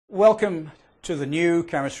Welcome to the new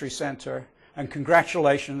Chemistry Centre and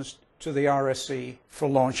congratulations to the RSC for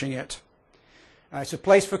launching it. It's a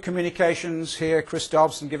place for communications here, Chris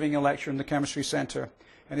Dobson giving a lecture in the Chemistry Centre,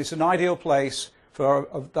 and it's an ideal place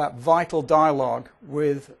for that vital dialogue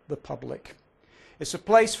with the public. It's a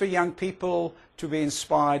place for young people to be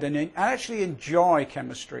inspired and actually enjoy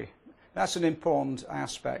chemistry. That's an important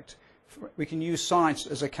aspect. We can use science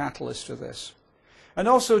as a catalyst for this. And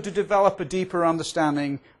also to develop a deeper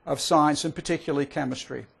understanding of science and particularly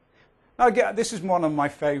chemistry. Now, again, this is one of my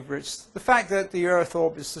favorites. The fact that the Earth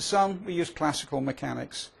orbits the Sun, we use classical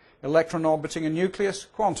mechanics. Electron orbiting a nucleus,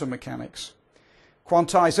 quantum mechanics.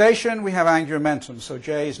 Quantization, we have angular momentum. So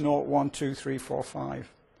J is 0, 1, 2, 3, 4, 5.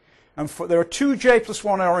 And there are two J plus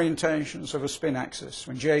 1 orientations of a spin axis.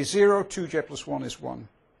 When J is 0, 2J plus 1 is 1.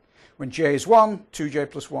 When J is 1, 2J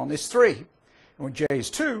plus 1 is 3. And when J is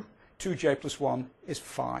 2, 2J plus 1 is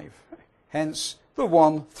 5. Hence the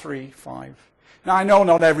 1, 3, 5. Now I know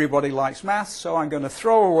not everybody likes maths, so I'm going to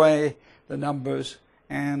throw away the numbers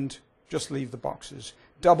and just leave the boxes.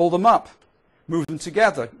 Double them up. Move them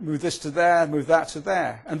together. Move this to there, move that to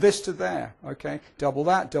there, and this to there. Okay? Double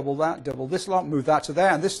that, double this lot, move that to there,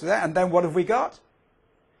 and this to there. And then what have we got?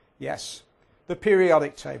 Yes, the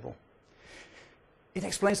periodic table. It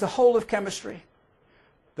explains the whole of chemistry.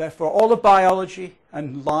 Therefore, all of biology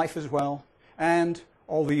and life as well, and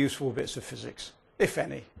all the useful bits of physics, if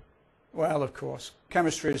any. Well, of course,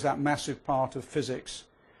 chemistry is that massive part of physics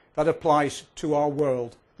that applies to our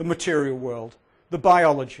world, the material world, the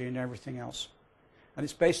biology and everything else. And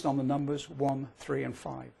it's based on the numbers 1, 3, and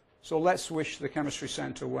 5. So let's wish the Chemistry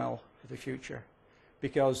Centre well for the future,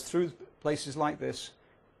 because through places like this,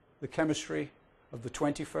 the chemistry of the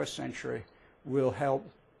 21st century will help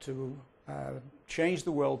to change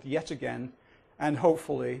the world yet again, and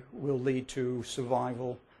hopefully will lead to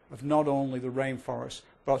survival of not only the rainforest,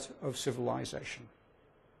 but of civilization.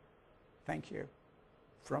 Thank you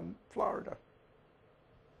from Florida.